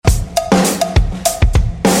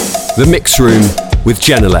The Mix Room with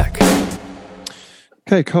Genelec.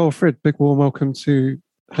 Okay, Carl Frid, big warm welcome to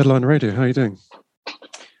Headline Radio. How are you doing?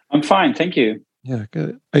 I'm fine, thank you. Yeah,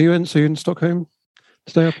 good. Are you in? So you're in Stockholm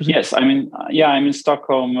today, I presume? Yes, I'm in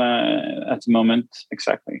Stockholm at the moment.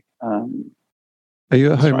 Exactly. Are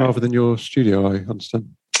you at home right. rather than your studio? I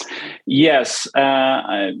understand. Yes.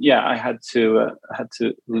 I had to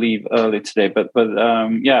leave early today, but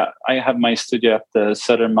I have my studio at the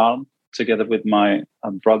Södermalm together with my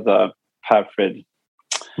brother Per Frid.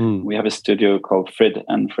 We have a studio called Frid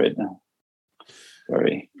and Frid.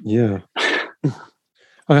 Yeah.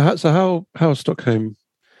 So how Stockholm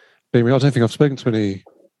been? I don't think I've spoken to any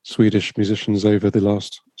Swedish musicians over the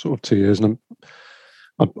last sort of 2 years, and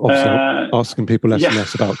I'm obviously asking people less and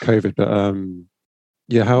less about COVID. But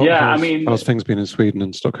how's things been in Sweden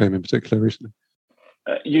and Stockholm in particular recently?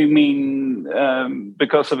 You mean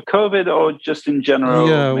because of COVID, or just in general?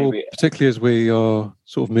 Yeah, well, particularly as we are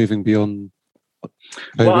sort of moving beyond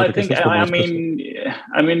COVID. Well, I think I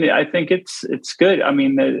think it's good. I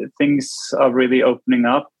mean, things are really opening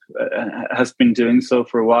up. Has been doing so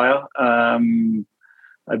for a while.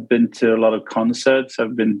 I've been to a lot of concerts.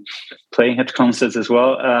 I've been playing at concerts as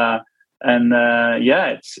well,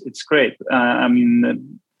 it's great. I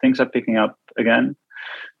mean, things are picking up again,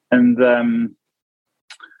 and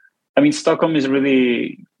Stockholm is a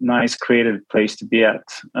really nice, creative place to be at.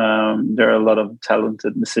 There are a lot of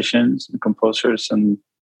talented musicians and composers, and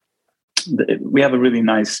we have a really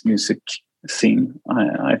nice music scene,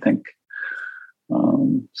 I think.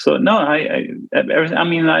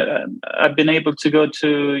 I've been able to go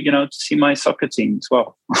to, to see my soccer team as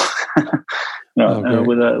well.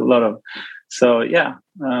 With a lot of,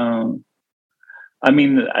 I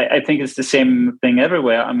think it's the same thing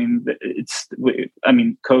everywhere. I mean,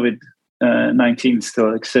 COVID-19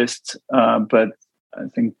 still exists, but I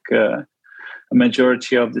think a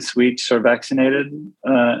majority of the Swedes are vaccinated,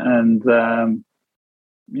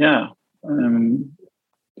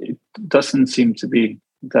 it doesn't seem to be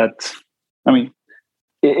that. I mean,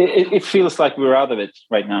 it feels like we're out of it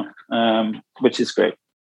right now, which is great,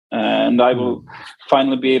 and I will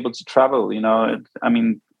finally be able to travel.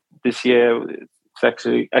 This year it's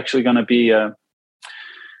actually going to be a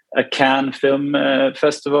Cannes Film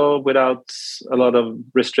Festival without a lot of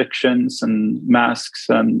restrictions and masks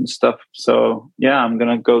and stuff. So I'm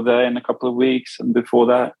going to go there in a couple of weeks, and before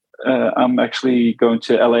that, I'm actually going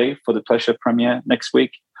to LA for the Pleasure premiere next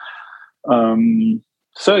week. I'm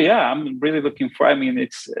really looking for. I mean,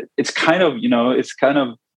 it's kind of it's kind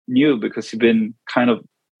of new because you've been kind of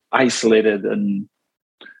isolated, and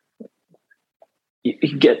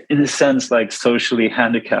you get, in a sense, like socially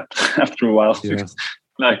handicapped after a while. Yeah.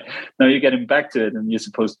 Like now you're getting back to it, and you're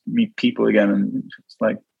supposed to meet people again, and it's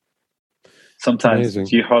like sometimes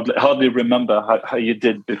you hardly remember how you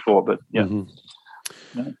did before. But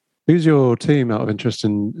Who's your team out of interest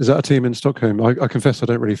in? Is that a team in Stockholm? I confess I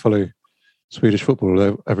don't really follow Swedish football,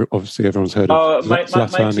 although obviously everyone's heard of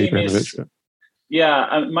Zlatan Ibrahimovic.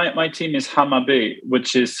 My team is Hammarby,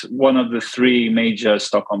 which is one of the three major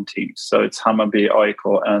Stockholm teams. So it's Hammarby, AIK,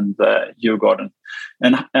 and Djurgården.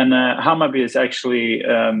 And Hammarby is actually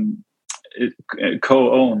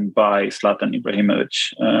co-owned by Zlatan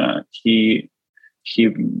Ibrahimovic. He,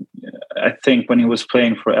 I think, when he was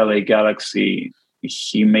playing for LA Galaxy,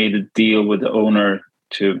 he made a deal with the owner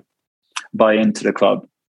to buy into the club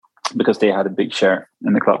because they had a big share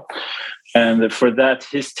in the club. And for that,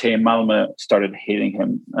 his team, Malmö, started hating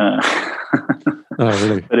him. Oh,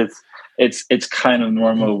 really? But it's kind of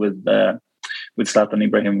normal with Zlatan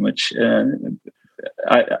Ibrahimovic.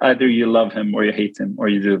 Either you love him or you hate him, or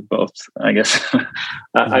you do both, I guess.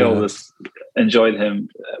 I always enjoyed him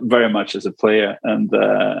very much as a player. And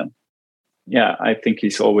I think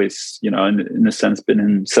he's always, in a sense, been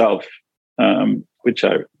himself, which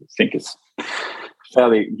I think is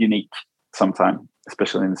fairly unique sometimes,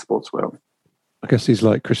 especially in the sports world. I guess he's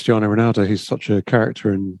like Cristiano Ronaldo. He's such a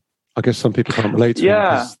character, and I guess some people can't relate to him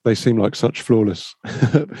because they seem like such flawless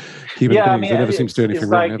human beings. They never seem to do anything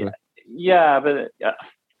wrong, ever. Yeah, but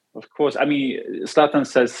of course, I mean, Zlatan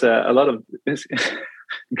says a lot of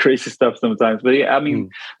crazy stuff sometimes. But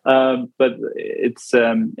but it's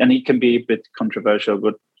and he can be a bit controversial.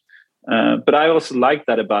 But I also like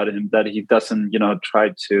that about him, that he doesn't,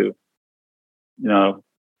 try to,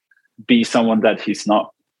 be someone that he's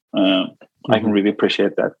not. I can really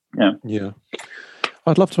appreciate that. Yeah.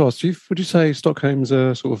 I'd love to ask you, would you say Stockholm's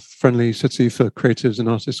a sort of friendly city for creatives and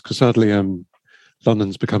artists? Because sadly,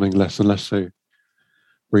 London's becoming less and less so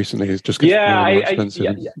recently. It's just more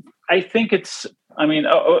expensive. I think it's I mean,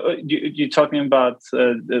 you're talking about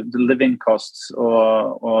the living costs,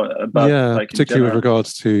 or about particularly with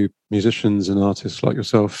regards to musicians and artists like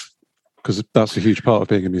yourself, because that's a huge part of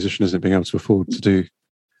being a musician, isn't it? Being able to afford to do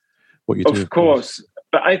what you do. Of course,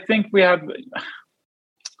 but I think we have.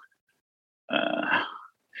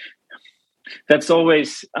 That's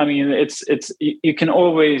always. I mean, it's you can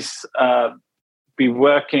always be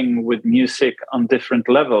working with music on different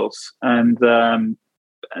levels, and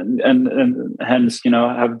hence,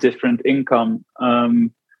 have different income.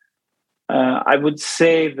 I would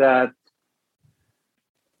say that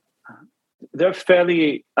they're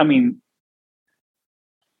fairly. I mean,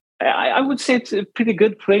 I would say it's a pretty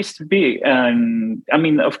good place to be. I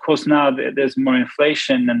mean, of course, now there's more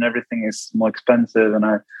inflation and everything is more expensive, and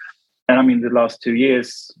I mean, the last 2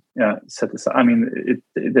 years, set aside. I mean,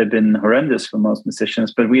 they've been horrendous for most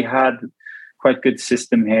musicians, but we had quite good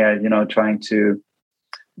system here. Trying to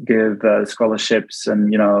give scholarships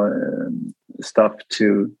and stuff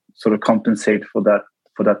to sort of compensate for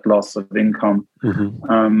that loss of income,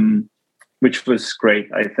 which was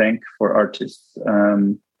great, I think, for artists,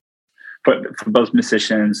 for both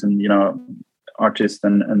musicians and artists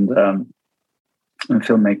and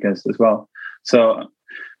filmmakers as well. So,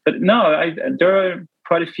 but no, there are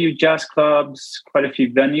quite a few jazz clubs, quite a few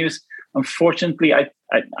venues. Unfortunately,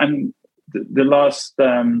 I'm. The last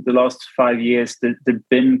 5 years, there's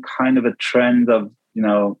been kind of a trend of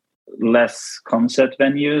less concert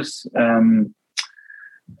venues,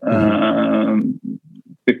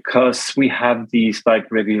 because we have these like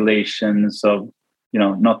regulations of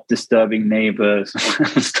not disturbing neighbors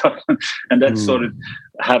and stuff, and that sort of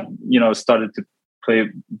have started to play a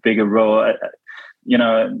bigger role.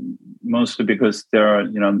 Mostly because there are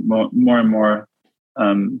more and more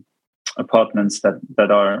apartments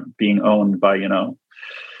that are being owned by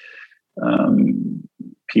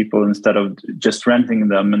people instead of just renting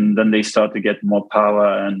them, and then they start to get more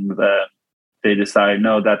power, and they decide,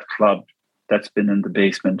 no, that club that's been in the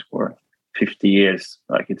basement for 50 years,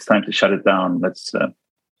 like, it's time to shut it down. Let's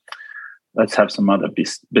have some other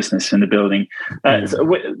business in the building,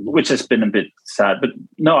 which has been a bit sad. But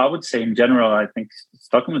no, I would say in general, I think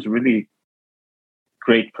Stockholm is a really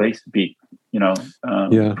great place to be, from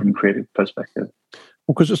a creative perspective.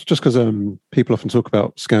 Well, because people often talk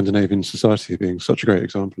about Scandinavian society being such a great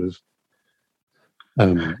example of,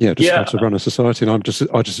 how to run a society, and I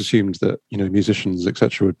just assumed that musicians,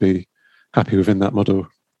 etc., would be happy within that model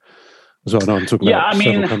as well. Now I'm talking about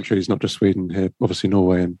several countries, not just Sweden here, obviously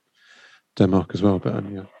Norway and Denmark as well. But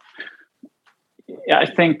I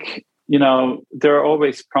think there are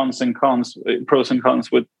always pros and cons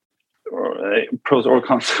with pros or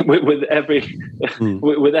cons with every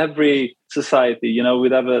with every society,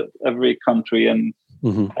 with every country, and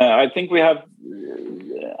I think we have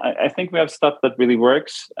stuff that really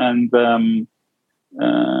works, and then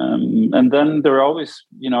there are always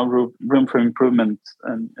room for improvement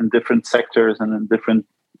in different sectors and in different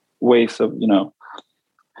ways of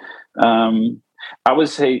I would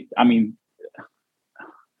say, I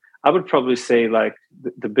would probably say like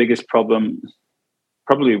the biggest problem,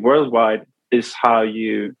 probably worldwide, is how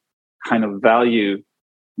you kind of value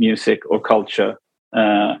music or culture.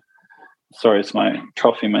 Sorry, it's my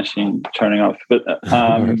coffee machine turning off. But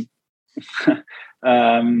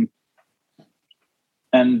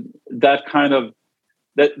and that kind of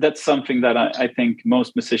that's something that I think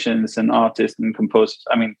most musicians and artists and composers,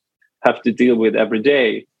 have to deal with every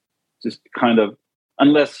day. Just kind of,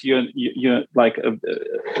 unless you're like a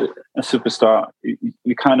superstar,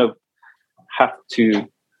 you kind of have to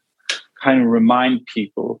kind of remind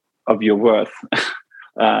people of your worth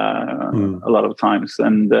a lot of times,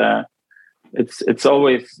 and it's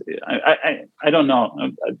always I don't know,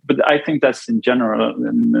 but I think that's in general.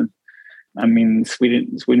 And,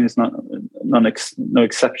 Sweden is no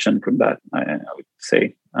exception from that. I would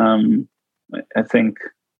say. I think.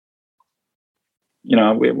 And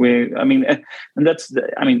that's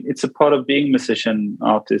it's a part of being musician,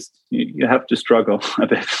 artist. You have to struggle a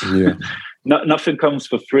bit. Yeah. Nothing comes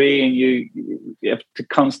for free, and you have to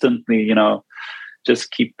constantly,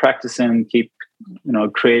 just keep practicing, keep,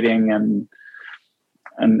 creating, and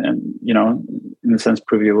in a sense,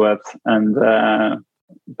 prove your worth. And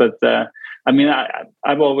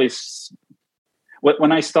I've always,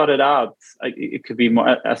 when I started out, it could be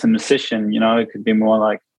more as a musician. It could be more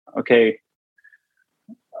like, okay,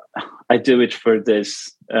 I do it for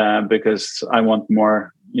this because I want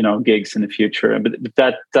more, gigs in the future. But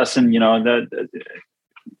that doesn't, I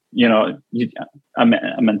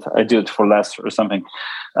do it for less or something.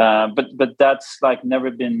 But that's like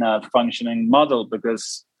never been a functioning model,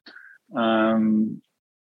 because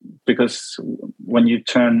because when you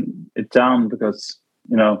turn it down, because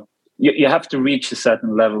you have to reach a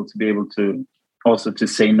certain level to be able to also to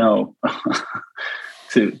say no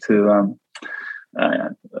to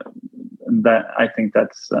that. I think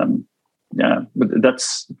that's but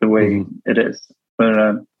that's the way it is.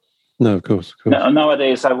 But no, of course.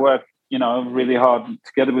 Nowadays I work really hard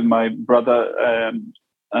together with my brother,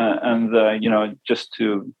 and just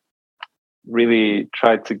to really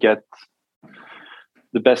try to get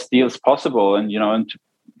the best deals possible, and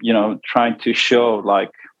trying to show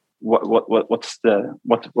like what's the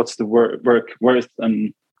work worth,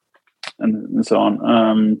 and so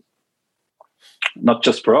on. Not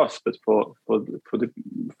just for us, but for the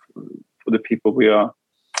people we are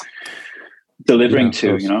delivering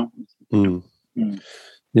to.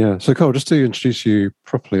 Yeah. So, Carl, just to introduce you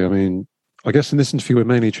properly, I mean, I guess in this interview we're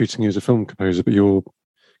mainly treating you as a film composer, but you're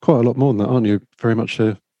quite a lot more than that, aren't you? Very much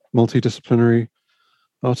a multidisciplinary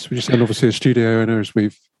artist, would you say? And obviously a studio owner, as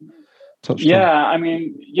we've touched on.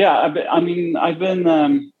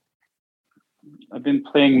 I've been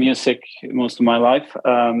playing music most of my life.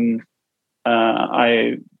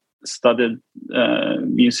 I studied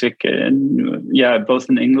music both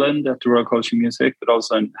in England at the Royal College of Music, but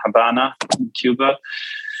also in Havana, in Cuba,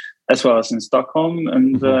 as well as in Stockholm.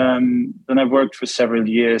 And then I worked for several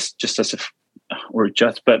years as a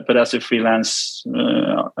freelance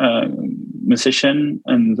musician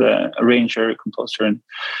and arranger, composer, and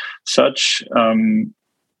such.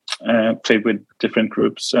 Played with different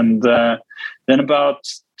groups, and then about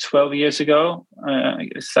 12 years ago, I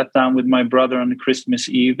sat down with my brother on Christmas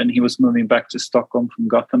Eve, and he was moving back to Stockholm from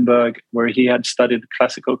Gothenburg, where he had studied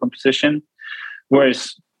classical composition.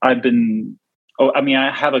 Whereas I have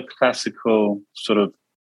a classical sort of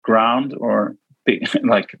ground or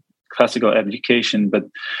like classical education, but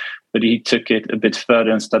he took it a bit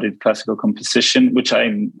further and studied classical composition, which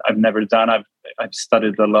I've never done. I've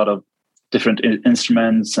studied a lot of different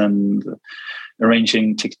instruments and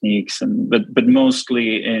arranging techniques, but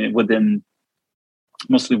mostly within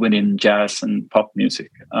jazz and pop music.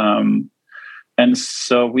 And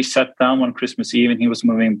so we sat down on Christmas Eve, and he was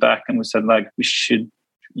moving back, and we said, like, we should,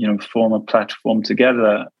 form a platform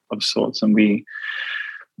together of sorts. And we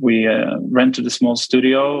rented a small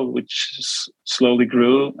studio, which slowly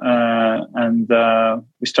grew, and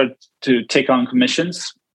we started to take on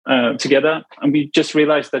commissions together, and we just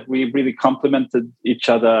realized that we really complemented each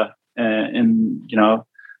other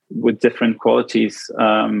with different qualities,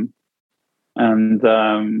 and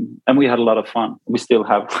we had a lot of fun. We still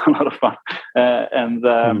have a lot of fun, and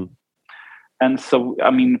so I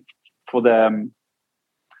mean, for the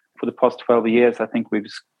past 12 years, I think we've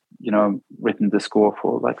written the score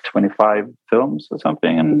for like 25 films or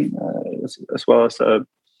something, and as well as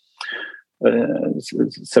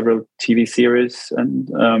several TV series, and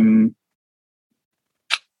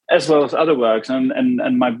as well as other works,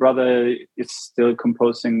 and my brother is still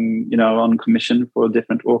composing, on commission for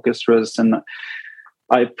different orchestras, and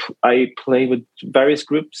I play with various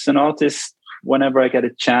groups and artists whenever I get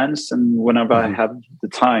a chance and whenever I have the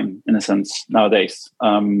time, in a sense, nowadays.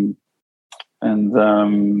 And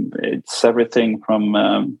it's everything from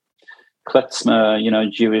klezmer,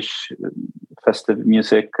 Jewish festive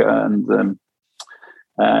music, and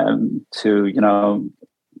to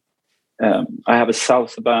I have a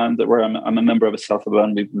salsa band where I'm a member of a salsa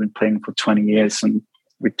band. We've been playing for 20 years, and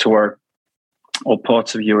we tour all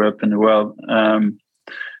parts of Europe and the world.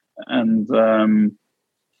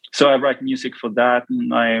 So I write music for that,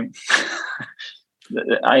 and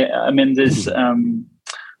I'm in this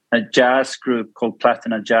a jazz group called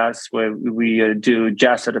Platina Jazz, where we do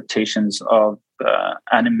jazz adaptations of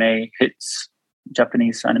anime hits,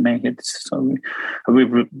 Japanese anime hits. So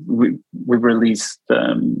we've released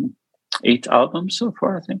 8 albums so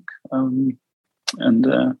far, I think. And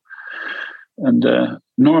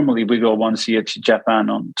normally we go once a year to Japan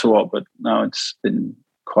on tour, but now it's been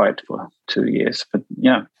quiet for 2 years. But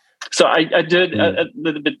yeah, so I did a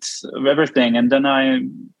little bit of everything, and then I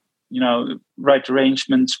write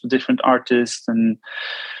arrangements for different artists, and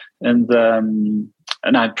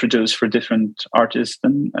I produce for different artists.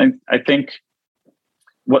 And I think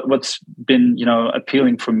what's been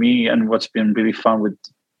appealing for me, and what's been really fun with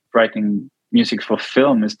writing music for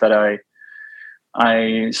film, is that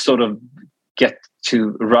I sort of get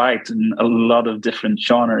to write in a lot of different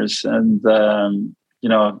genres, and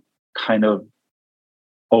kind of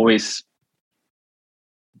always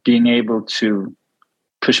being able to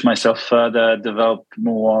push myself further, develop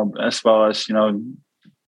more, as well as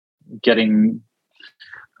getting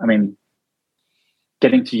to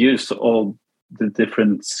use all the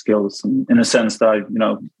different skills, in a sense that I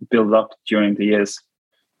build up during the years.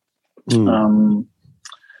 And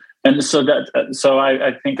so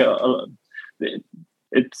I think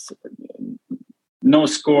it's no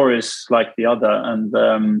score is like the other. And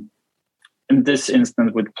in this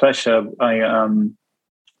instance, with Pleasure,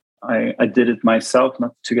 I did it myself,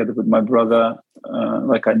 not together with my brother,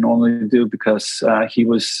 like I normally do, because he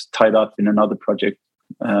was tied up in another project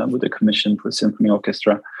with a commission for symphony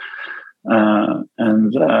orchestra,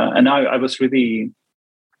 and I was really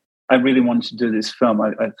wanted to do this film.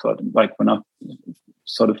 I thought, like, when I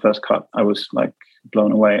saw the first cut, I was like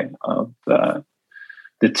blown away of the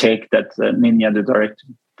take that Ninja, the director,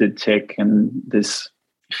 did take, and this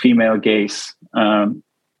female gaze,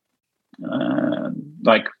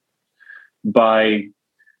 like by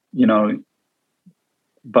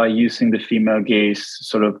using the female gaze,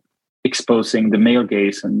 sort of exposing the male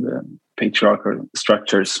gaze and the patriarchal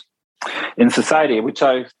structures in society, which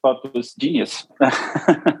I thought was genius.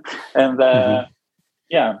 And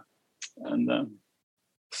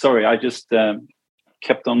sorry, I just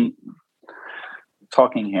kept on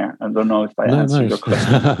talking here. I don't know if I answered your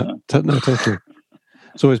question. No, totally.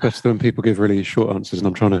 It's always better when people give really short answers, and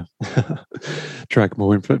I'm trying to drag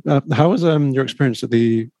more info. How was your experience at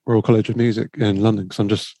the Royal College of Music in London? Because I'm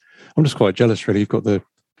just quite jealous, really. You've got the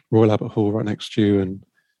Royal Albert Hall right next to you, and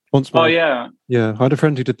I had a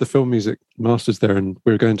friend who did the film music masters there, and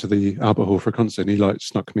we were going to the Albert Hall for a concert, and he like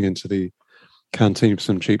snuck me into the canteen for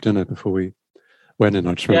some cheap dinner before we went in.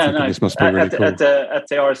 I just remember thinking this must be really cool. At the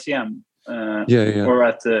RCM, or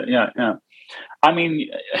at the I mean,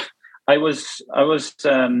 I was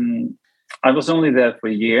only there for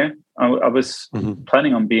a year. I was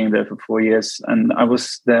planning on being there for 4 years, and I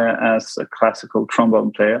was there as a classical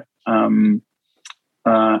trombone player.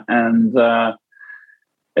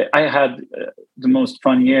 I had the most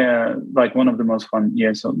fun year, like one of the most fun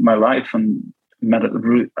years of my life, and met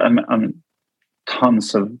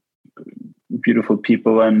tons of beautiful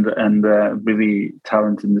people and really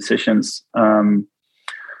talented musicians.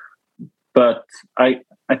 But I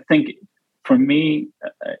think for me,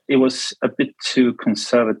 it was a bit too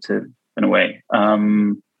conservative in a way.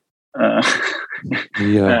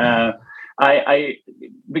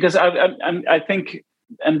 Because I think,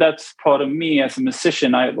 and that's part of me as a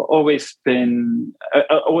musician. I've always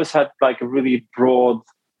had like a really broad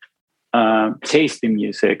taste in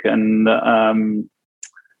music, and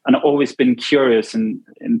I've always been curious in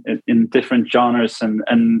different genres, and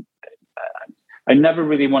I never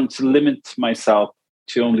really wanted to limit myself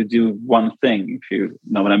to only do one thing, if you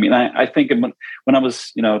know what I mean. I think when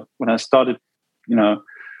I started,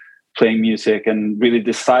 playing music and really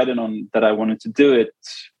decided on that I wanted to do it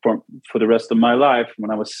for the rest of my life,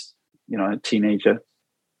 when I was, a teenager,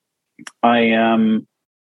 I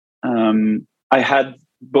had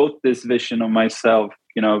both this vision of myself,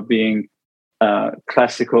 being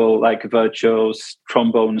classical, like virtuose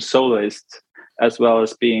trombone soloist, as well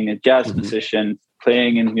as being a jazz musician,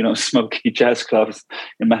 playing in, smoky jazz clubs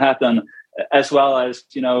in Manhattan, as well as,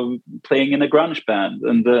 playing in a grunge band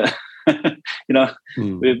and,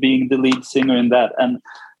 being the lead singer in that.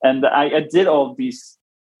 And I did all these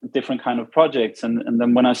different kind of projects. And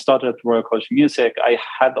then when I started at Royal College of Music, I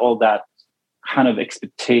had all that kind of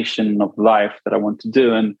expectation of life that I want to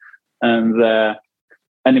do. And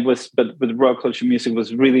it was, but with Royal College of Music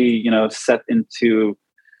was really, set into,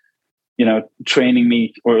 training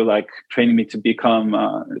me to become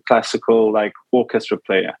a classical, like, orchestra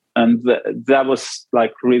player. And that was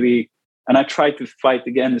like really, and I tried to fight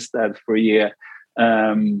against that for a year.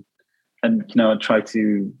 And, try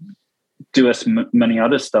to do as many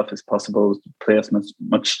other stuff as possible, play as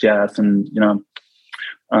much jazz, and,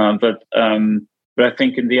 but I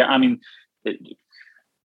think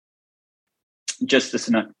just as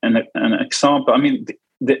an example,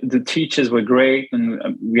 the teachers were great, and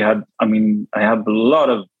I have a lot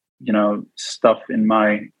of, stuff in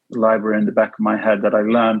my library in the back of my head that I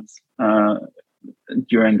learned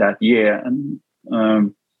during that year. And,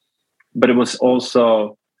 but it was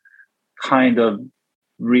also kind of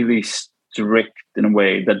really strict in a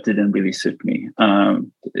way that didn't really suit me.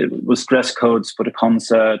 It was dress codes for the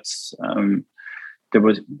concerts. There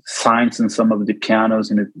was signs in some of the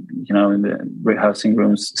pianos in the rehearsing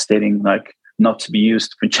rooms stating like not to be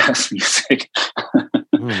used for jazz music.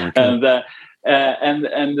 And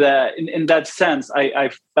in that sense, I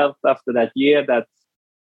felt after that year that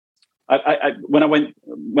when I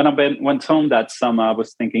went home that summer, I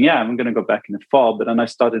was thinking, I'm going to go back in the fall. But then I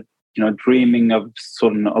started, dreaming of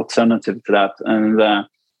sort of an alternative to that. And I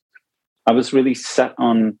was really set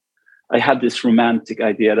on, I had this romantic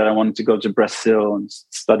idea that I wanted to go to Brazil and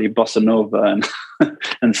study bossa nova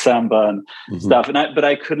and samba and stuff. But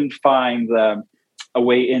I couldn't find a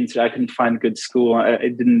way into it. I couldn't find a good school. I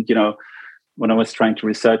didn't, when I was trying to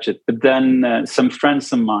research it. But then some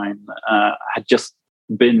friends of mine had just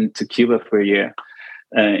been to Cuba for a year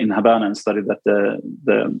in Havana and studied at the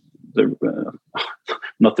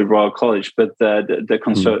not the Royal College, but the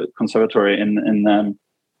conservatory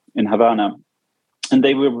in Havana, and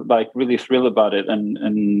they were like really thrilled about it.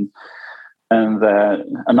 And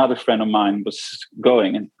another friend of mine was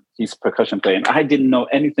going, and he's percussion player. And I didn't know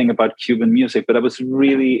anything about Cuban music, but I was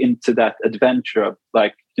really into that adventure of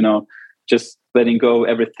like, just letting go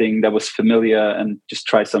everything that was familiar and just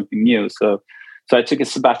try something new. So I took a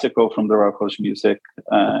sabbatical from the Royal College of Music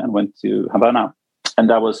and went to Havana. And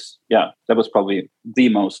that was probably the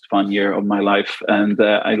most fun year of my life. And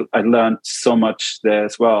I learned so much there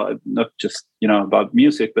as well, not just, about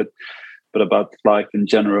music, but about life in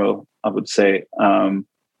general, I would say. I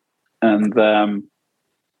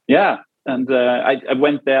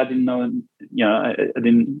went there. I didn't know, I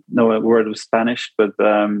didn't know a word of Spanish, but,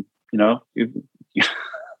 you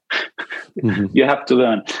have to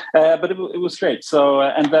learn. But it was great. So,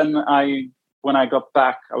 and then when I got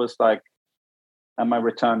back, I was like, am I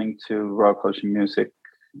returning to Royal College of Music?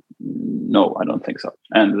 No, I don't think so.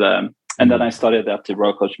 And then I studied at the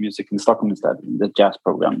Royal College of Music in Stockholm instead, in the jazz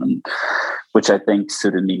program, and which I think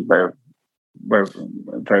suited me very, very,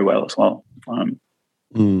 very well as well.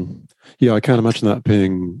 Yeah, I can't imagine that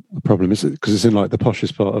being a problem. Is it because it's in like the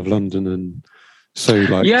poshest part of London and so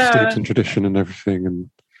like steeped in tradition and everything? And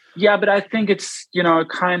yeah, but I think it's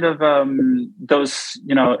kind of those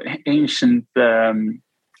ancient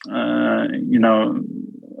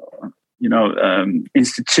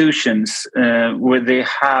institutions where they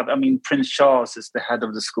have. I mean, Prince Charles is the head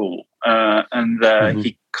of the school, and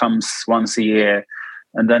he comes once a year,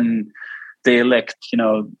 and then they elect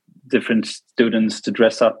different students to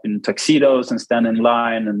dress up in tuxedos and stand in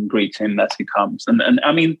line and greet him as he comes. And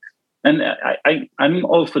I mean, and I'm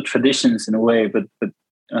all for traditions in a way, but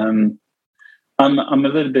I'm a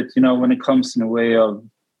little bit when it comes in a way of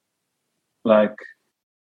like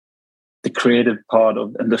the creative part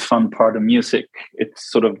of and the fun part of music, it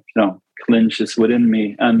sort of clinches within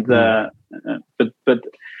me. And but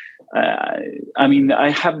I mean, I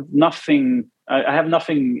have nothing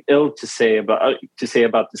ill to say about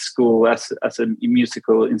the school as a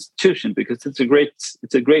musical institution, because it's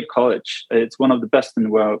a great college. It's one of the best in the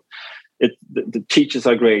world. The teachers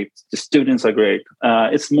are great, the students are great.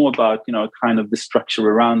 It's more about kind of the structure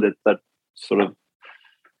around it that sort of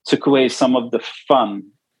took away some of the fun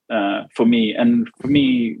for me. And for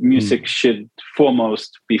me, music should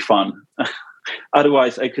foremost be fun.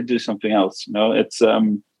 Otherwise, I could do something else. It's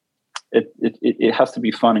it has to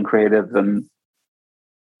be fun and creative, and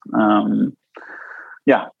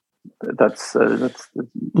that's the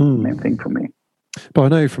main thing for me. But I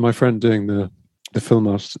know from my friend doing the film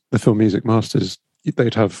music masters,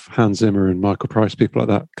 they'd have Hans Zimmer and Michael Price, people like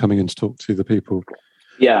that, coming in to talk to the people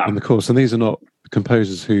in the course. And these are not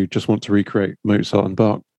composers who just want to recreate Mozart and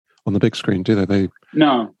Bach on the big screen, do they? They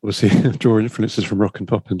obviously draw influences from rock and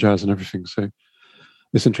pop and jazz and everything. So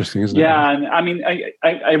it's interesting, isn't it? Yeah, I mean,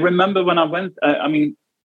 I remember when I went. I mean,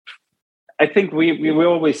 I think we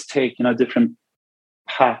always take different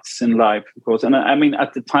paths in life, of course. And I mean,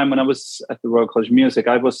 at the time when I was at the Royal College of Music,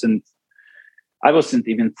 I wasn't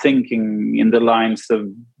even thinking in the lines of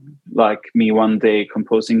like me one day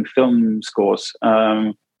composing film scores.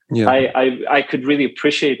 I could really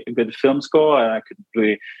appreciate a good film score.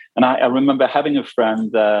 And I remember having a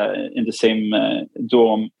friend in the same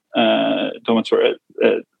dormitory,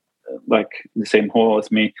 like in the same hall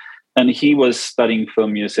as me, and he was studying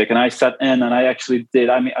film music. And I sat in, and I actually did.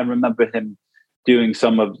 I mean, I remember him doing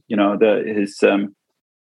some of his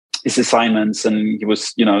assignments, and he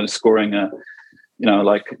was scoring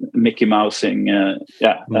like Mickey Mousing,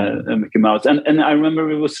 Mickey Mouse. And I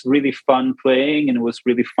remember it was really fun playing, and it was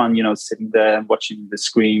really fun, sitting there and watching the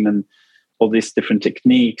screen and all these different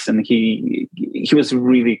techniques. And he was a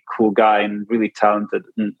really cool guy and really talented.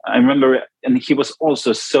 And I remember, and he was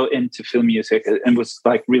also so into film music, and was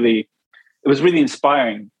like it was really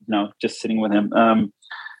inspiring, just sitting with him.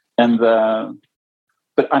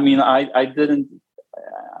 But I mean, I didn't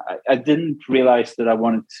realize that I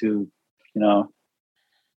wanted to,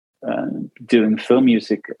 doing film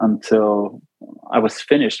music until I was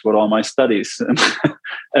finished with all my studies,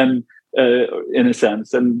 and in a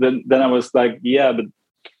sense, and then I was like, yeah, but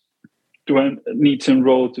do I need to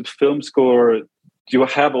enroll to film score? Do I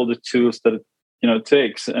have all the tools that it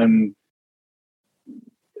takes? And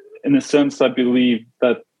in a sense, I believe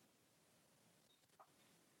that,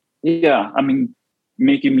 I mean,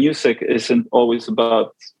 making music isn't always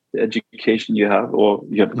about the education you have or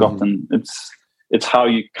you have gotten. it's how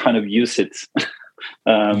you kind of use it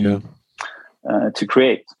to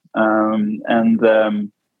create. I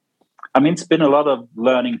mean, it's been a lot of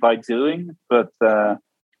learning by doing, but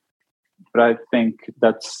I think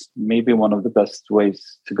that's maybe one of the best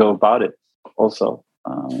ways to go about it also.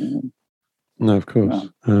 No, of course.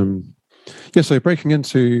 So breaking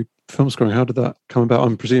into film scoring, how did that come about?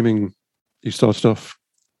 I'm presuming you started off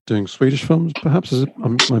doing Swedish films, perhaps?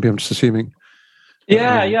 Maybe I'm just assuming.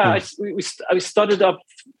 I started up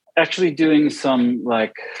actually doing some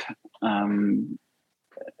like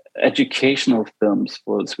educational films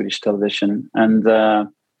for Swedish television, and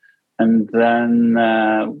then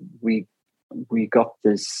we got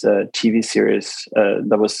this TV series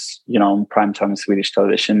that was on primetime Swedish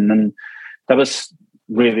television, and that was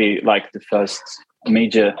really like the first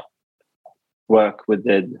major work we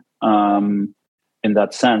did in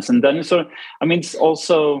that sense. And then it's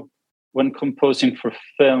also when composing for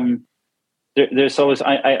film, there's always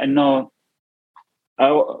I know I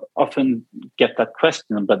often get that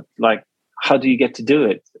question, but like, how do you get to do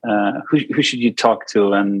it? Who should you talk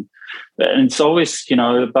to? And it's always,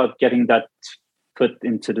 about getting that foot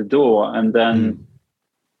into the door. And then,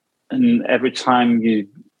 and every time you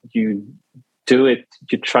do it,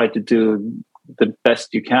 you try to do the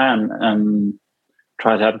best you can and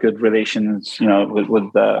try to have good relations,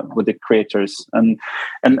 with the creators. And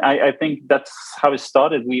I think that's how it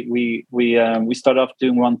started. We started off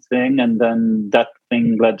doing one thing, and then that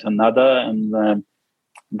thing led to another, and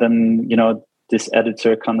then this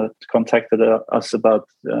editor contacted us about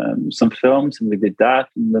some films, and we did that.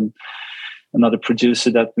 And then another producer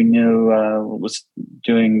that we knew was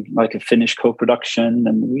doing like a Finnish co-production,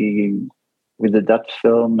 and we did that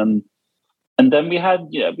film. And then we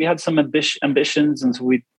had some ambitions, and so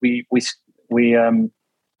we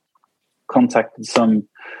contacted some.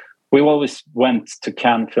 We always went to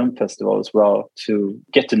Cannes Film Festival as well to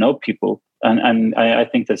get to know people, and I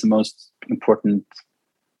think that's the most important.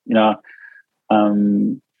 No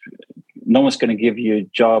one's going to give you a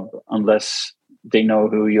job unless they know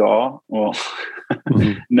who you are, or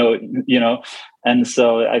and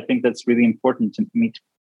so I think that's really important to meet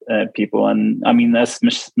people. And I mean, as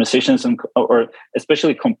musicians or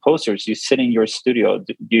especially composers, you sit in your studio,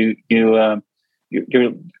 you're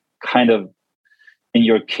kind of in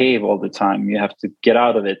your cave all the time. You have to get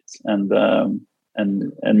out of it and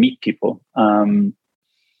meet people. And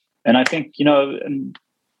I think,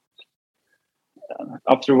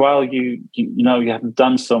 after a while, you have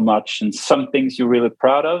done so much, and some things you're really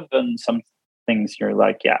proud of, and some things you're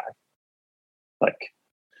like,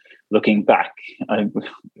 looking back,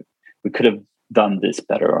 we could have done this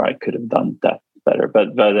better, or I could have done that better.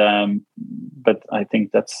 But I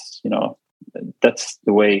think that's that's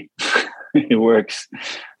the way it works.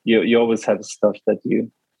 You always have stuff that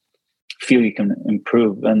you feel you can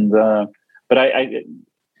improve, and but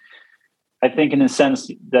I think in a sense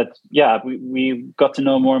that we got to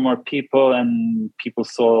know more and more people, and people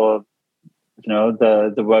saw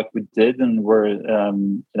the work we did, and were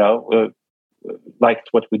liked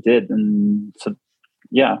what we did. And so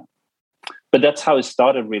but that's how it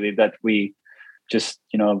started, really, that we just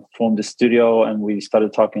formed the studio, and we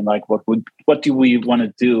started talking like what do we want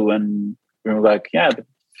to do, and we were like the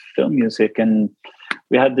film music. And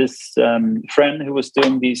we had this friend who was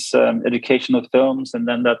doing these educational films, and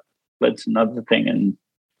then that led to another thing,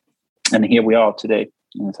 and here we are today,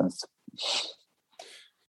 in a sense.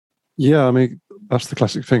 Yeah, I mean, that's the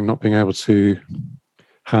classic thing, not being able to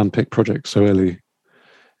handpick projects so early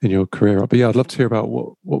in your career. But I'd love to hear about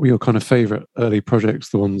what were your kind of favorite early projects,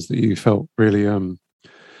 the ones that you felt really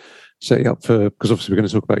set you up for, because obviously we're going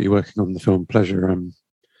to talk about you working on the film Pleasure.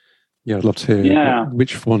 I'd love to hear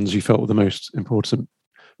which ones you felt were the most important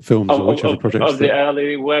films, or whichever projects. Of the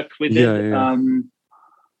early work we did.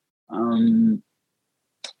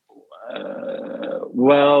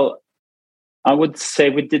 Well, I would say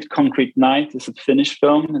we did Concrete Night. It's a Finnish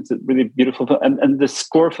film. It's a really beautiful film. And the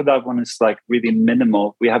score for that one is like really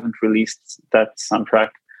minimal. We haven't released that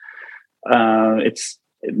soundtrack. It's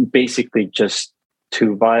basically just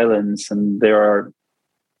two violins, and they are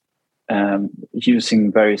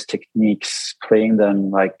using various techniques, playing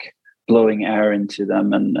them, like blowing air into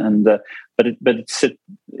them, but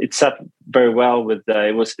it sat very well with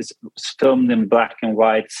it's filmed in black and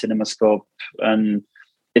white CinemaScope, and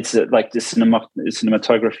it's like the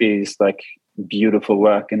cinematography is like beautiful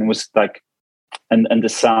work, and it was like and the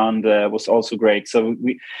sound was also great. So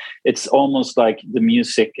it's almost like the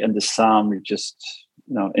music and the sound are just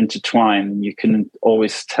intertwined. You couldn't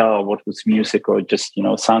always tell what was music or just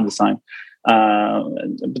sound design.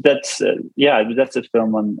 But that's a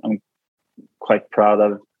film I'm quite proud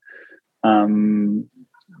of.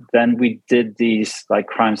 Then we did these like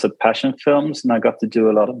Crimes of Passion films, and I got to do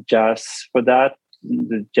a lot of jazz for that.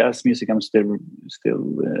 The jazz music I'm still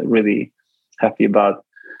really happy about.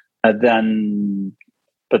 Then,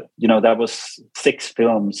 but that was 6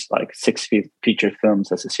 films, like 6 feature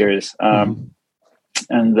films as a series, and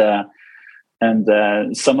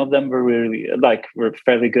some of them were really were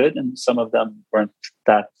fairly good, and some of them weren't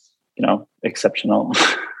that exceptional.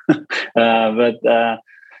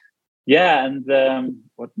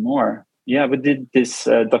 What more? Yeah, we did this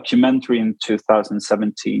documentary in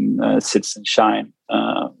 2017, Citizen Shine,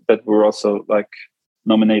 that were also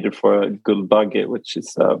nominated for a Guldbagge, which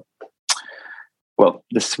is the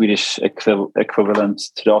Swedish equivalent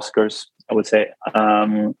to the Oscars, I would say.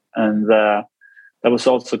 And that was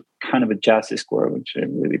also kind of a jazzy score, which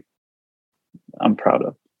I'm proud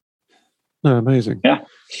of. No, amazing. Yeah.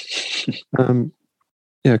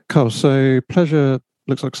 Carl, so Pleasure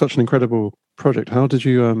looks like such an incredible project. How did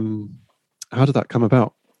that come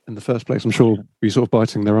about in the first place? I'm sure you're sort of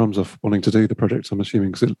biting their arms off wanting to do the project, I'm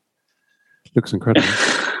assuming, because it looks incredible.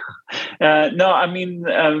 No, I mean,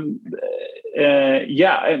 I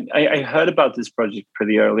heard about this project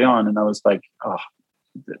pretty early on, and I was like, oh,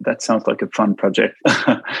 that sounds like a fun project.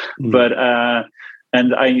 But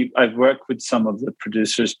and I've worked with some of the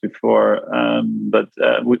producers before, but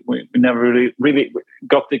we never really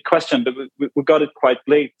got the question. But we got it quite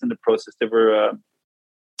late in the process. They were,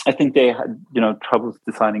 I think they had troubles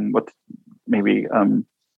deciding what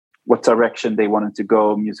direction they wanted to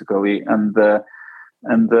go musically, and then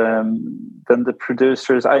the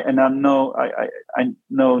producers. I know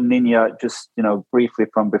Ninja just briefly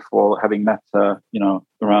from before, having met her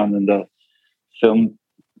around in the film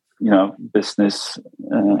business,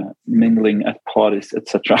 mingling at parties,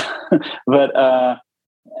 etc.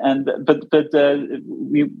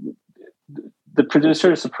 The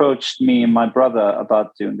producers approached me and my brother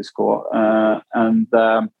about doing the score, and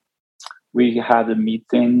we had a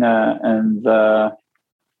meeting, and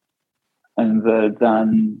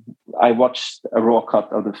then I watched a raw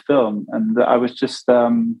cut of the film, and I was just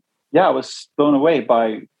I was blown away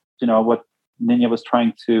by what Ninja was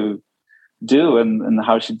trying to do and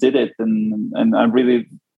how she did it, and I really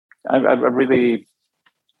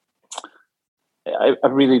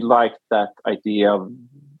liked that idea of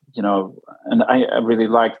and I really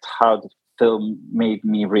liked how the film made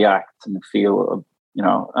me react and feel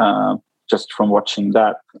just from watching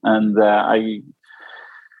that, and I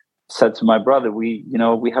said to my brother, we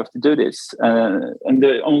have to do this, and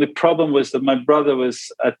the only problem was that my brother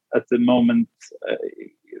was at the moment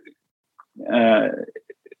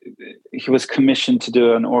he was commissioned to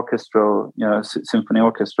do an orchestral, symphony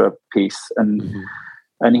orchestra piece, and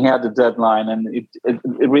he had a deadline, and it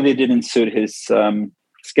really didn't suit his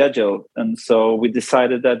schedule, and so we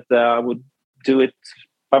decided that I would do it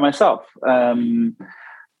by myself. I mean,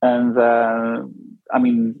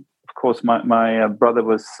 of course, my brother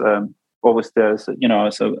was always there,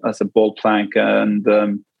 as a ball plank, and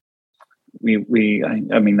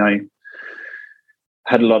I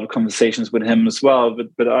had a lot of conversations with him as well,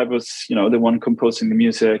 but I was, the one composing the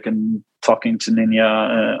music and talking to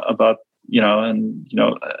Ninja about,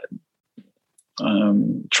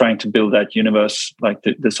 trying to build that universe, like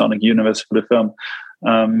the sonic universe for the film.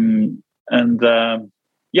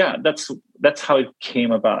 That's how it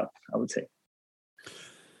came about, I would say.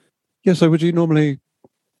 Yeah. So do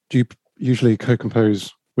you usually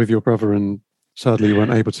co-compose with your brother, and sadly you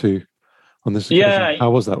weren't able to on this occasion? Yeah. How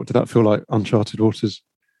was that? Did that feel like uncharted waters?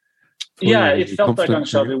 Yeah, it felt like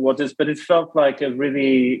uncharted waters, but it felt like a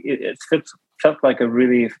really a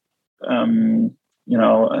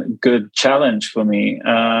good challenge for me.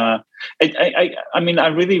 I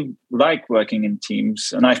really like working in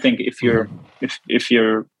teams, and I think if you're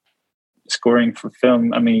scoring for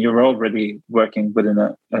film, I mean, you're already working within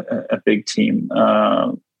a big team,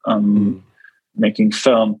 making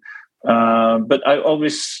film. But I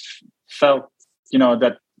always felt,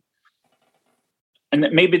 that, and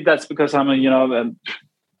maybe that's because I'm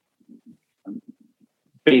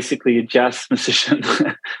basically a jazz musician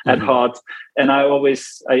at heart, and I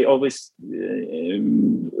always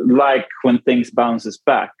like when things bounces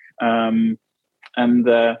back.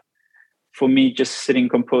 For me, just sitting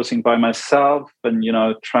composing by myself and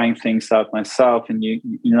trying things out myself, and you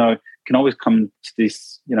can always come to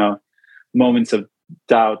these moments of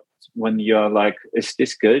doubt when you're like, is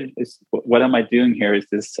this good? What am I doing here? Is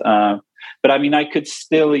this? But I mean, I could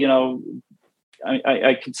still,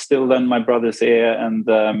 I could still lend my brother's ear and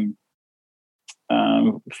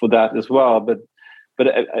for that as well. But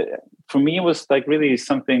for me, it was like really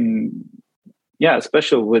something,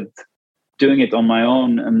 special with doing it on my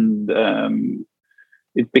own, and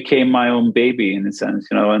it became my own baby in a sense,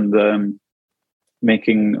 and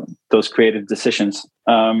making those creative decisions.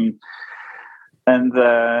 And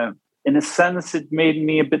in a sense, it made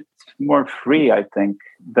me a bit more free, I think,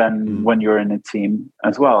 than when you're in a team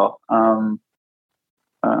as well.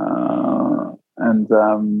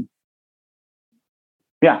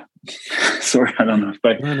 Yeah. Sorry, I don't know if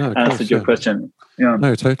I answered your question. Yeah.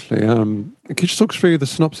 No, totally. Can you just talk through the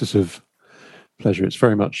synopsis of Pleasure? It's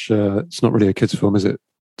very much. It's not really a kids' film, is it?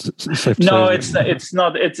 It's safe to say, it's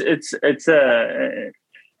not. It's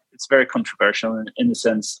very controversial in a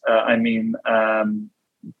sense.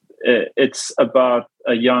 It's about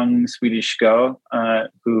a young Swedish girl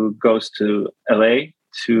who goes to LA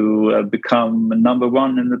to become number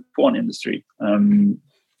one in the porn industry.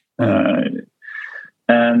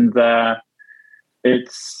 And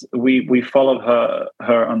it's we follow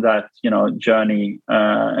her on that journey,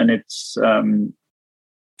 and it's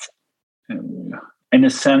in a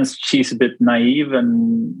sense she's a bit naive,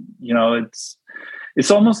 and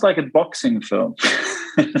it's almost like a boxing film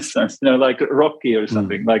in a sense, like Rocky or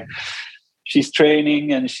something. Like she's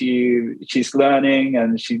training and she's learning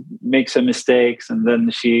and she makes her mistakes, and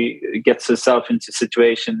then she gets herself into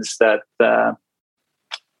situations that are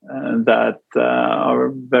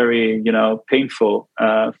very painful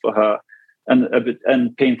for her,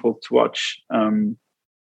 and painful to watch, and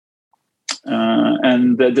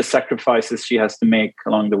the sacrifices she has to make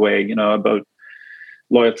along the way, about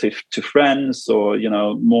loyalty to friends, or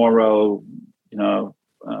moral,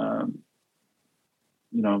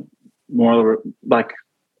 moral, like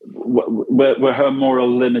where her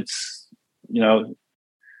moral limits,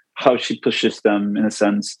 how she pushes them in a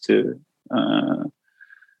sense to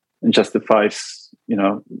and justifies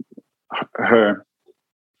her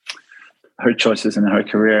choices in her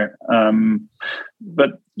career.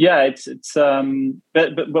 But yeah, it's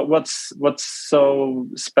but what's so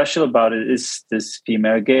special about it is this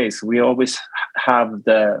female gaze. We always have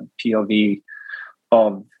the POV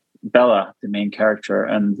of Bella, the main character,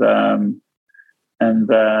 and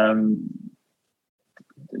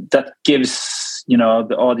that gives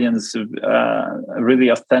the audience a really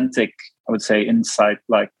authentic, I would say, insight,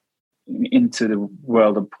 like into the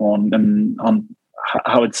world of porn, and on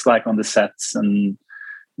how it's like on the sets, and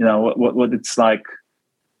what it's like,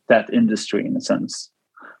 that industry in a sense.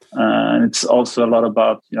 And it's also a lot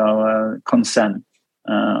about consent.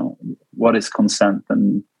 What is consent,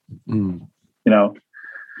 and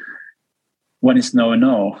when is no a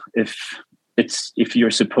no? If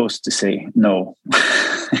you're supposed to say no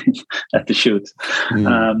at the shoot.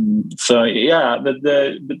 So yeah, but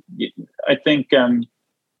I think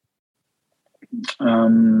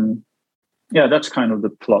that's kind of the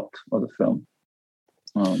plot of the film.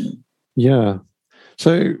 Yeah.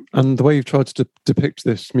 So, and the way you've tried to depict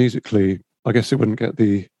this musically, I guess it wouldn't get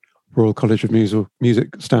the Royal College of Music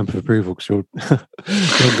stamp of approval, because you're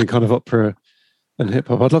blending kind of opera and hip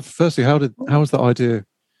hop. I'd love, firstly, how was that idea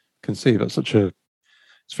conceived? That's it's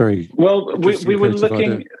very well. We were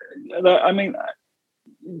looking. I mean,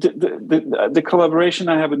 the collaboration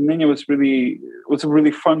I have with Ninja was a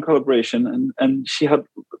really fun collaboration, and she had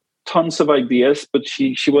tons of ideas, but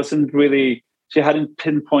she wasn't really. She hadn't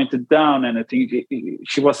pinpointed down anything.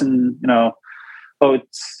 She wasn't,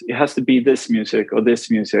 it has to be this music or this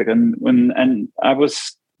music. And I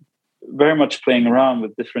was very much playing around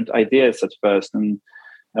with different ideas at first. And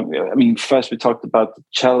I mean, first we talked about the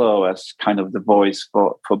cello as kind of the voice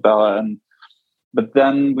for Bella. But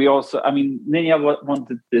then we also, Ninja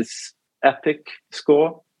wanted this epic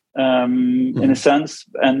score, in a sense.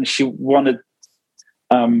 And she wanted,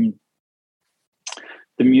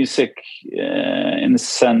 the music, in a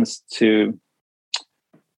sense, to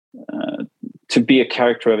be a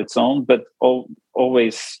character of its own, but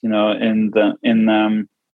always, it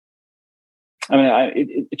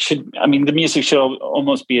should. I mean, the music should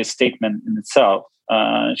almost be a statement in itself.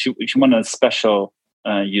 She wanted a special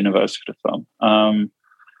universe for the film,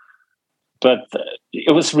 but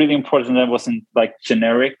it was really important that it wasn't like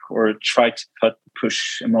generic or try to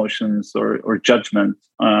push emotions or judgment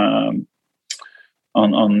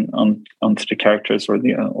onto the characters or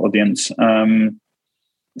the audience.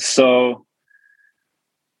 So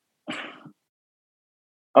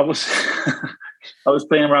I was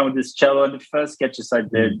playing around with this cello, and the first sketches I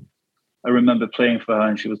did, I remember playing for her,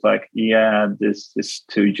 and she was like, "Yeah, this is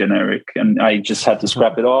too generic," and I just had to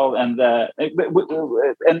scrap it all, and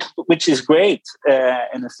which is great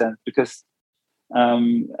in a sense, because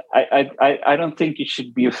I don't think you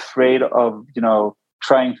should be afraid of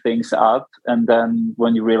trying things out, and then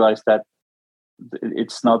when you realize that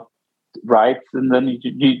it's not write, and then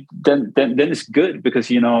then it's good,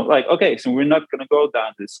 because like, okay, so we're not going to go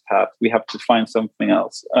down this path. We have to find something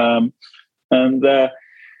else. And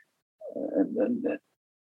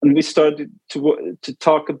we started to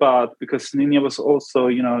talk about, because Ninja was also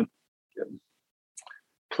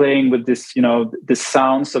playing with this, the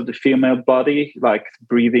sounds of the female body, like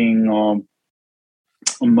breathing or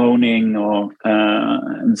moaning, or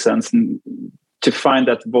in a sense, to find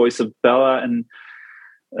that voice of Bella. And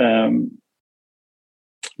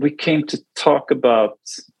we came to talk about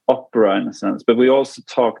opera in a sense, but we also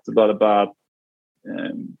talked a lot about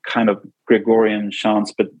kind of Gregorian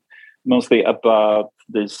chants, but mostly about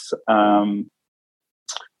this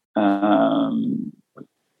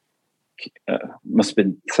must have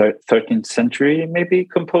been 13th century maybe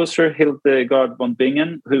composer Hildegard von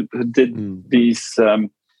Bingen, who did these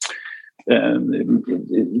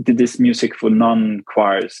did this music for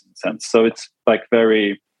non-choirs in a sense. So it's like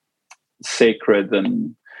very sacred,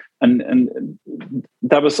 and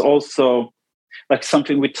that was also like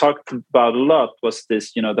something we talked about a lot, was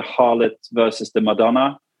this, the harlot versus the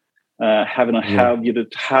Madonna, having to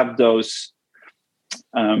have those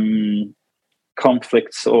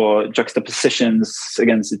conflicts or juxtapositions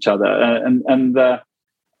against each other,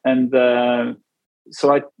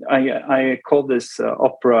 so I called this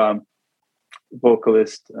opera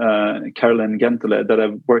vocalist Caroline Gentele, that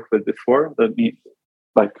I've worked with before,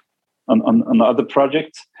 like on other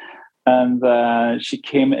projects, and she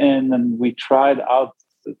came in and we tried out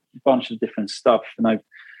a bunch of different stuff, and I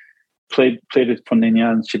played it for Ninja,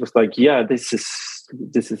 and she was like, "Yeah, this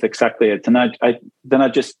is exactly it." And I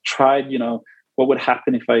just tried, what would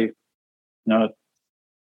happen if I,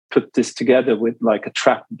 put this together with like a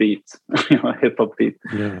trap beat, a hip hop beat,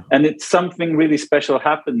 and it's something really special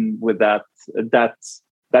happened with that.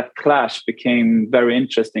 That clash became very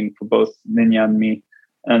interesting for both Ninja and me,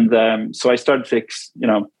 and so I started to,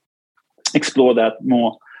 explore that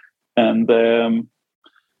more, and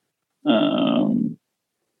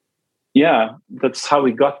that's how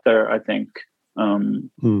we got there, I think.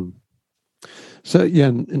 So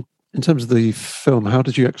in terms of the film, how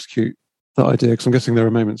did you execute that idea? Because I'm guessing there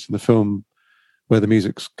are moments in the film where the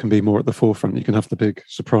music can be more at the forefront. You can have the big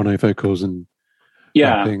soprano vocals and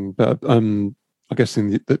rapping, but I'm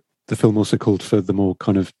guessing that the film also called for the more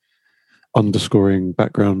kind of underscoring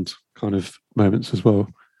background kind of moments as well.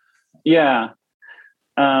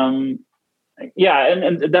 And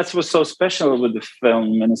that's what's so special with the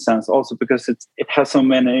film, in a sense, also because it has so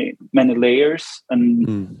many layers,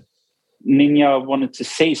 and Ninja wanted to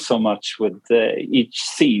say so much with each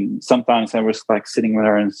scene. Sometimes I was like sitting with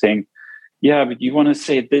her and saying, "Yeah, but you want to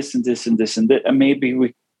say this and this and this and this, and maybe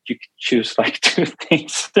you could choose like two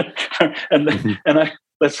things," and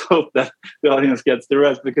let's hope that the audience gets the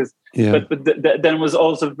rest, because. But then it was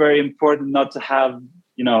also very important not to have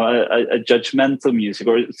a judgmental music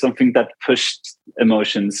or something that pushed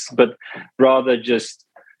emotions, but rather just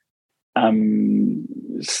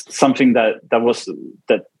something that was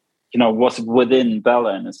within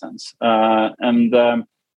Bella, in a sense,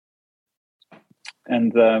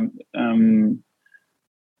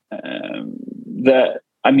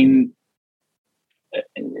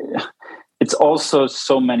 it's also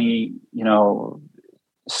so many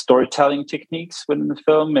storytelling techniques within the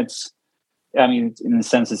film. In a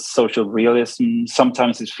sense, it's social realism.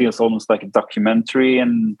 Sometimes it feels almost like a documentary,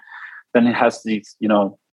 and then it has these,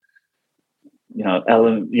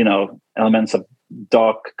 elements of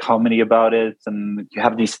dark comedy about it, and you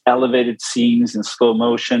have these elevated scenes in slow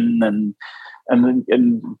motion, and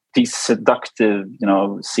these seductive,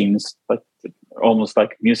 scenes, like almost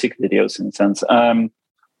like music videos in a sense. And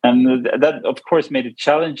that, of course, made it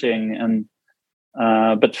challenging and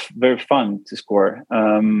but very fun to score.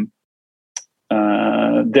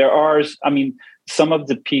 There are, some of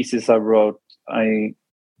the pieces I wrote, I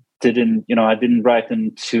didn't write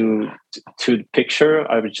them to the picture.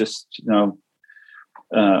 I was just,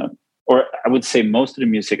 or I would say most of the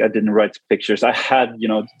music I didn't write to pictures. I had,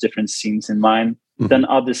 different scenes in mind. Mm-hmm. Then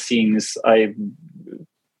other scenes I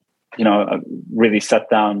really sat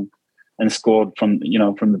down and scored from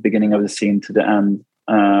the beginning of the scene to the end.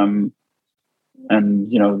 And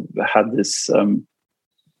had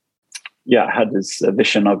this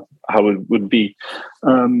vision of how it would be,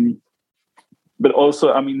 but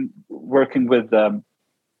also working with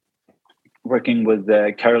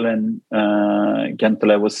Caroline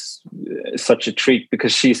Gentele was such a treat,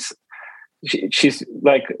 because she's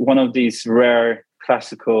like one of these rare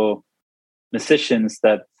classical musicians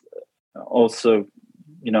that also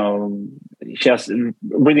she has a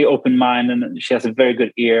really open mind, and she has a very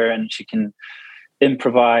good ear, and she can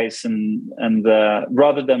improvise and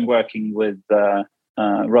rather than working with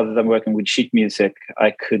sheet music,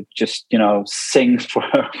 I could just sing for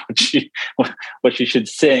her what she should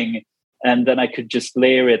sing, and then I could just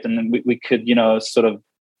layer it, and then we could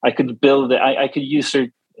I could build it. I could use her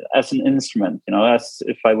as an instrument, as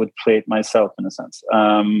if I would play it myself in a sense.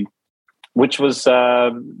 Which was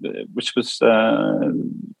I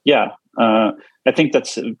think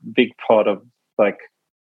that's a big part of like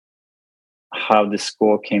how the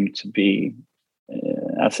score came to be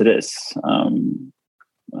as it is.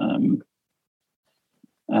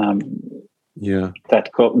 That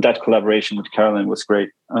collaboration with Caroline was great.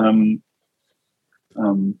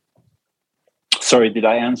 Sorry, did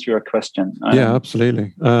I answer your question? Yeah,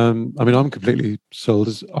 absolutely. I mean, I'm completely sold.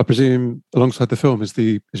 I presume alongside the film is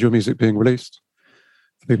your music being released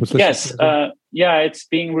for people to listen to? Yes, it's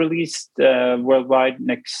being released worldwide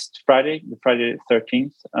next Friday, the Friday the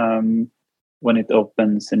 13th, when it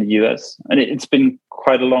opens in the US. And it's been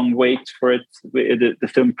quite a long wait for it. The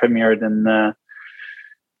film premiered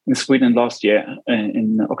in Sweden last year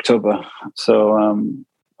in October. So,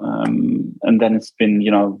 and then it's been,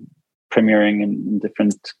 premiering in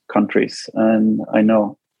different countries. And I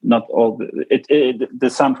know not all the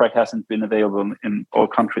soundtrack hasn't been available in all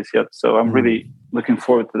countries yet. So I'm really looking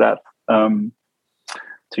forward to that,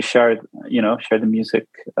 to share the music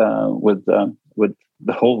with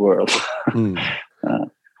the whole world.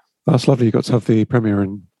 That's lovely. You got to have the premiere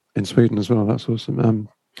in Sweden as well. That's awesome.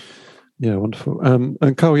 Yeah, wonderful.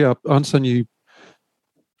 And Carl, I understand you,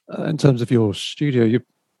 in terms of your studio,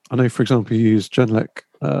 I know, for example, you use Genelec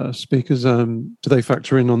speakers. Do they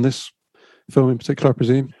factor in on this film in particular, I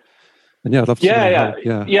presume? And I'd love to know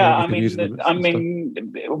I mean,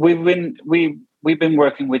 we've been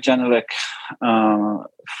working with Genelec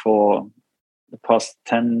for the past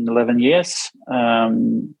 10, 11 years.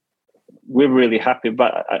 We're really happy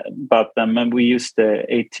about them, and we use the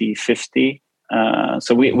AT50.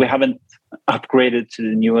 So we haven't upgraded to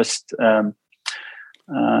the newest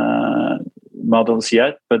models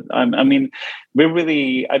yet, but I mean, we're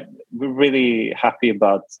really happy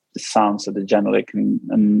about the sounds of the Genelec,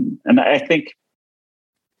 and I think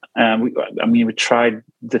we tried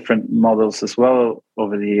different models as well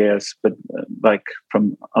over the years, but like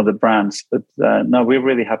from other brands. But no, we're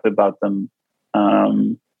really happy about them.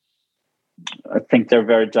 I think they're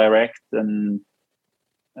very direct, and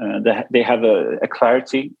they have a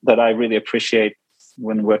clarity that I really appreciate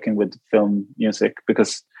when working with film music,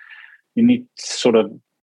 because you need to sort of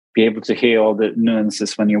be able to hear all the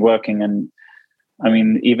nuances when you're working. And I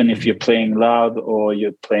mean, even if you're playing loud or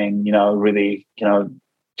you're playing, really,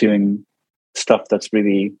 doing stuff that's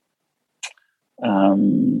really, what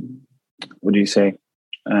do you say?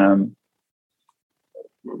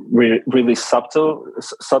 Really subtle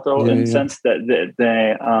in the sense that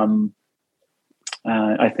they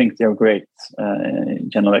I think they're great,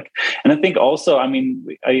 Genelec. And I think also, I mean,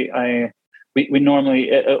 we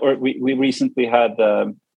normally, or we recently had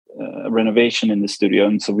a renovation in the studio,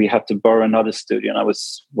 and so we had to borrow another studio, and I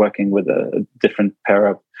was working with a different pair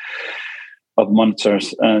of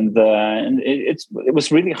monitors, and it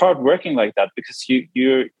was really hard working like that, because you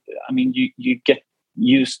get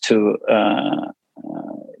used to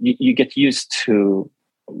you get used to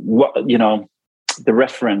what the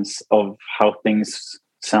reference of how things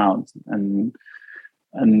sound, and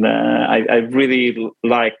I really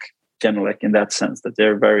like Genelec in that sense, that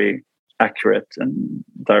they're very accurate and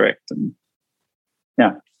direct, and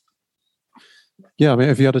yeah. I mean,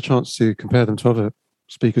 have you had a chance to compare them to other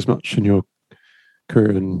speakers much in your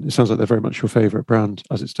career? And it sounds like they're very much your favorite brand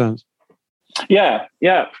as it stands. Yeah,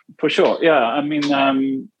 for sure. Yeah, I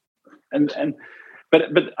mean,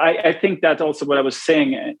 but I think that also what I was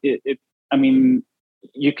saying. I mean,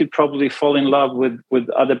 you could probably fall in love with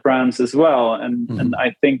other brands as well, and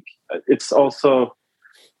I think it's also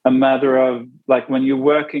a matter of like when you're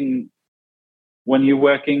working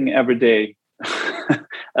every day,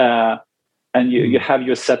 and you have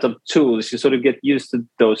your set of tools, you sort of get used to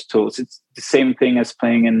those tools. It's the same thing as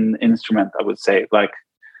playing an instrument, I would say. Like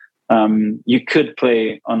you could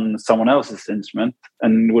play on someone else's instrument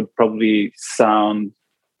and it would probably sound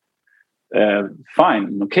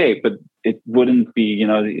fine, okay, but it wouldn't be,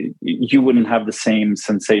 you wouldn't have the same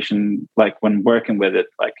sensation like when working with it.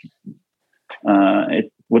 Like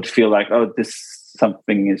it would feel like, oh, this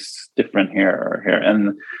something is different here or here,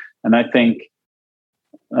 and I think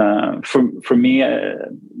for me,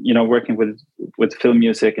 working with film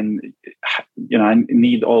music, and I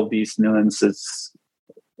need all these nuances,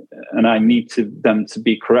 and I need them to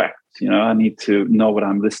be correct. I need to know what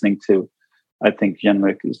I'm listening to. I think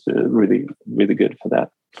Genelec is really, really good for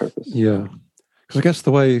that purpose. Yeah, Because I guess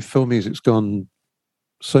the way film music's gone,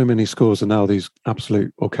 so many scores are now these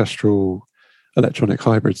absolute orchestral electronic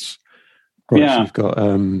hybrids. Right, so you've got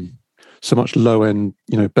so much low end,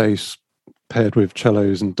 bass paired with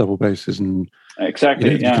cellos and double basses, and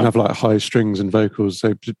exactly, you can have like high strings and vocals.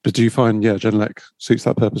 So, but do you find, Genelec suits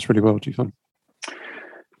that purpose really well? Do you find?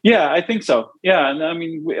 Yeah, I think so. Yeah, and I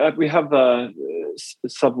mean, we have a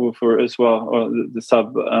subwoofer as well, or the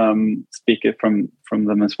sub speaker from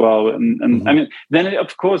them as well. And mm-hmm. I mean, then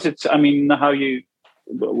of course it's. I mean, how you,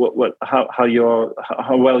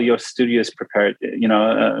 how well your studio is prepared,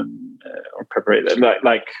 or prepared,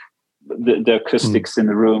 like the acoustics in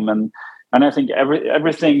the room, and I think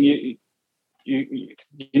everything you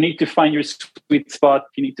need to find your sweet spot.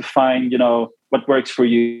 You need to find what works for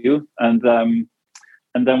you, and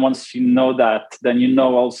then once you know that, then you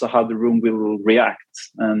know also how the room will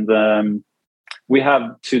react. And we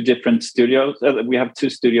have two different studios. We have two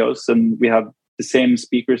studios, and we have the same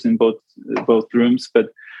speakers in both rooms,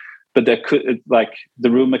 but the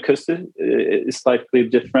room acoustic is slightly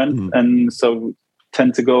different, and so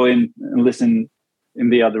tend to go in and listen in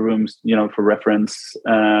the other rooms, for reference.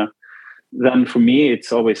 Then for me,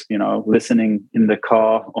 it's always listening in the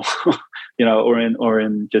car, or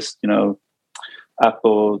in just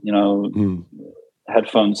Apple,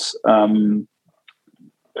 headphones, and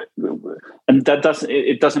that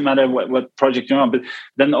doesn't matter what project you're on. But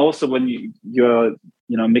then also when you're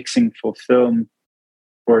mixing for film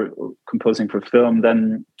or composing for film,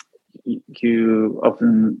 then you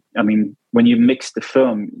often, I mean, when you mix the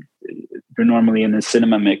film, you're normally in a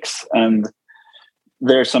cinema mix, and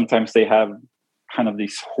there sometimes they have kind of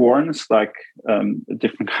these horns, like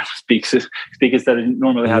different kind of speakers that you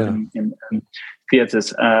normally have in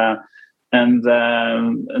theaters, and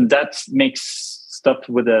that makes stuff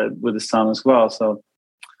with the sound as well. So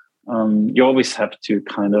you always have to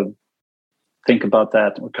kind of think about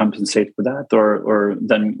that, or compensate for that, or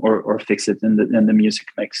fix it in the music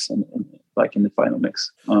mix, and like in the final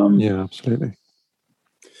mix. Yeah, absolutely.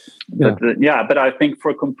 But I think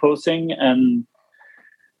for composing and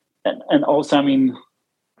also, I mean,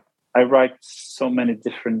 I write so many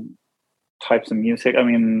different types of music. I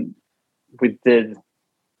mean, we did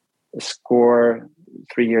a score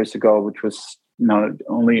 3 years ago, which was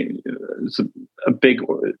only a big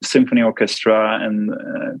symphony orchestra and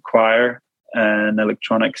choir and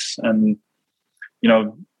electronics, and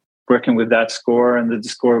working with that score. And the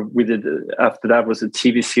score we did after that was a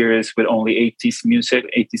TV series with only 80s music,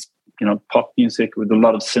 80s pop music with a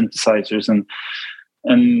lot of synthesizers,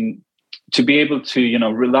 and to be able to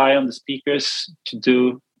rely on the speakers to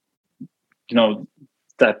do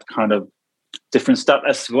that kind of different stuff,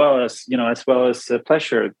 as well as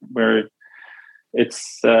Pleasure, where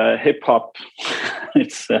it's hip hop,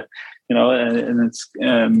 it's and it's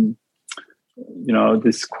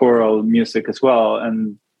this choral music as well,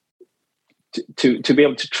 and to be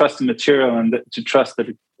able to trust the material and to trust that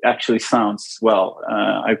it actually sounds well.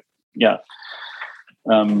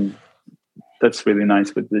 That's really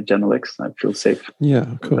nice with the Genelecs. I feel safe.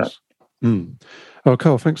 Yeah, of course. Oh,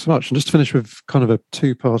 Carl, thanks so much. And just to finish with kind of a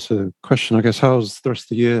two-parter question, I guess, how's the rest of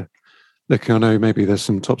the year looking? I know maybe there's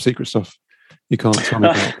some top secret stuff you can't tell me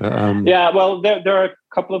about. But, yeah, well, there are a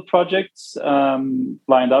couple of projects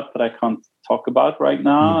lined up that I can't talk about right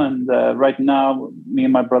now. And right now, me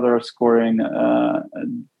and my brother are scoring a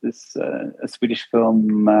Swedish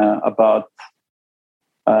film about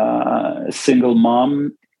a single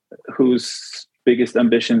mom whose biggest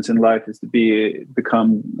ambitions in life is to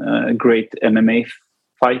become a great MMA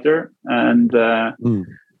fighter, and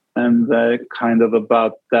kind of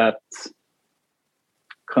about that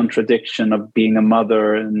contradiction of being a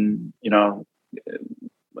mother, and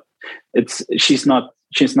she's not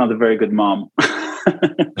a very good mom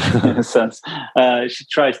in a sense. She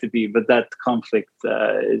tries to be, but that conflict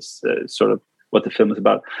is sort of what the film is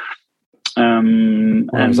about.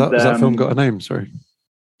 Has that film got a name? Sorry.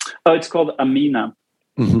 Oh, it's called Amina.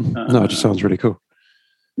 Mm-hmm. No, it just sounds really cool.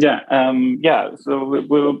 Yeah, So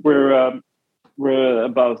we're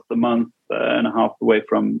about a month and a half away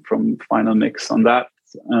from final mix on that,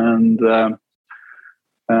 and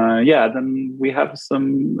then we have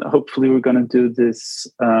some. Hopefully, we're going to do this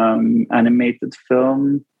animated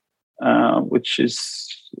film, which is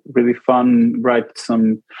really fun. Write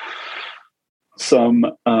some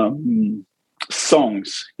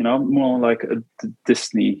songs, more like a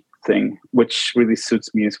Disney thing, which really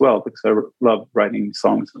suits me as well, because I love writing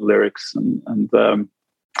songs and lyrics, and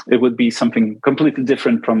it would be something completely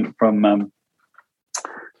different from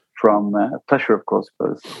Pleasure, of course,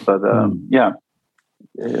 but I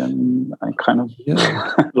kind of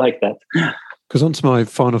like that. Because on to my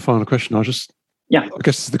final question, I was just Yeah, I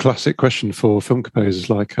guess it's the classic question for film composers,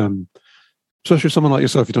 like especially someone like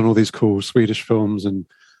yourself. You've done all these cool Swedish films, and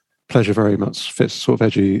Pleasure very much fits sort of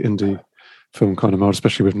edgy indie film kind of mold,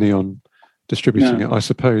 especially with Neon distributing it, I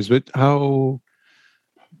suppose. But how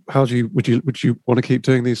do you would you want to keep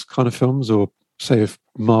doing these kind of films, or say if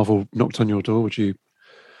Marvel knocked on your door, would you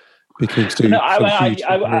be keen to do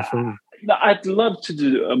I'd love to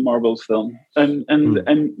do a Marvel film,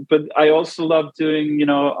 but I also love doing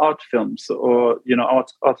art films or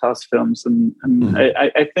art house films, and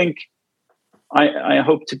I think I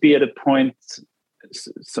hope to be at a point,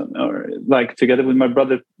 or like together with my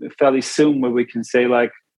brother fairly soon, where we can say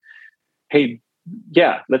like, hey,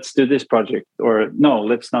 yeah, let's do this project, or no,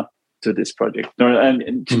 let's not do this project,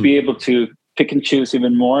 and to be able to pick and choose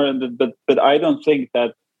even more. But I don't think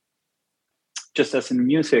that, just as in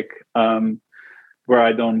music, where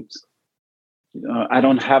I don't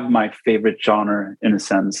have my favorite genre in a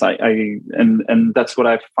sense. And that's what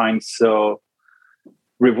I find so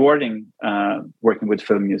rewarding working with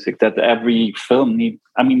film music. That every film needs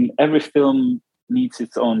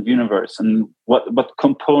its own universe, and what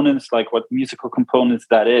components, like what musical components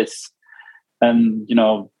that is, and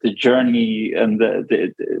the journey and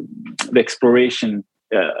the exploration,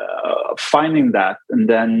 finding that, and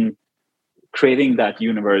then creating that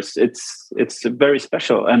universe, it's very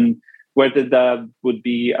special. And whether that would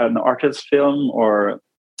be an artist film or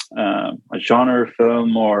a genre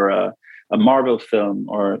film or a Marvel film,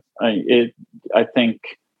 or I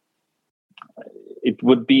think it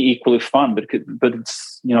would be equally fun, but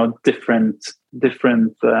it's different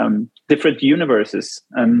universes,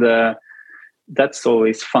 and that's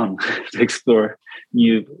always fun to explore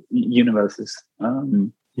new universes.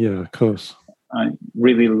 Yeah, of course. I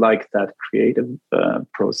really like that creative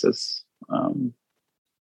process. No,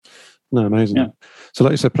 amazing. Yeah. So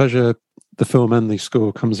like you said, Pleasure, the film and the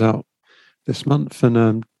score, comes out this month.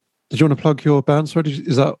 And did you want to plug your band? Sorry,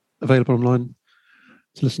 is that available online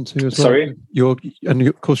to listen to as well? Sorry? And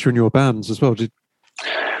of course you're in your bands as well.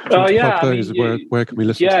 Where can we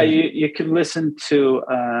listen to? You can listen to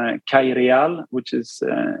Kai Real, which is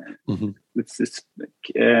it's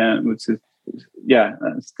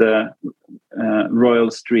the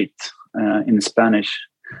Royal Street in Spanish,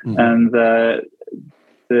 and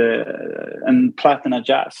Platina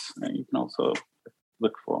Jazz. You can also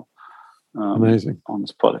look for amazing on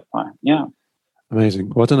Spotify. Yeah, amazing.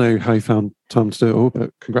 Well, I don't know how you found time to do it all,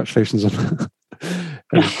 but congratulations on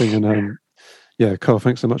everything. And Carl,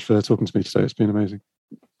 thanks so much for talking to me today. It's been amazing.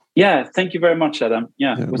 Yeah, thank you very much, Adam.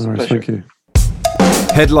 Yeah, it was a pleasure. Thank you.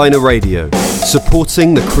 Headliner Radio,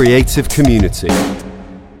 supporting the creative community.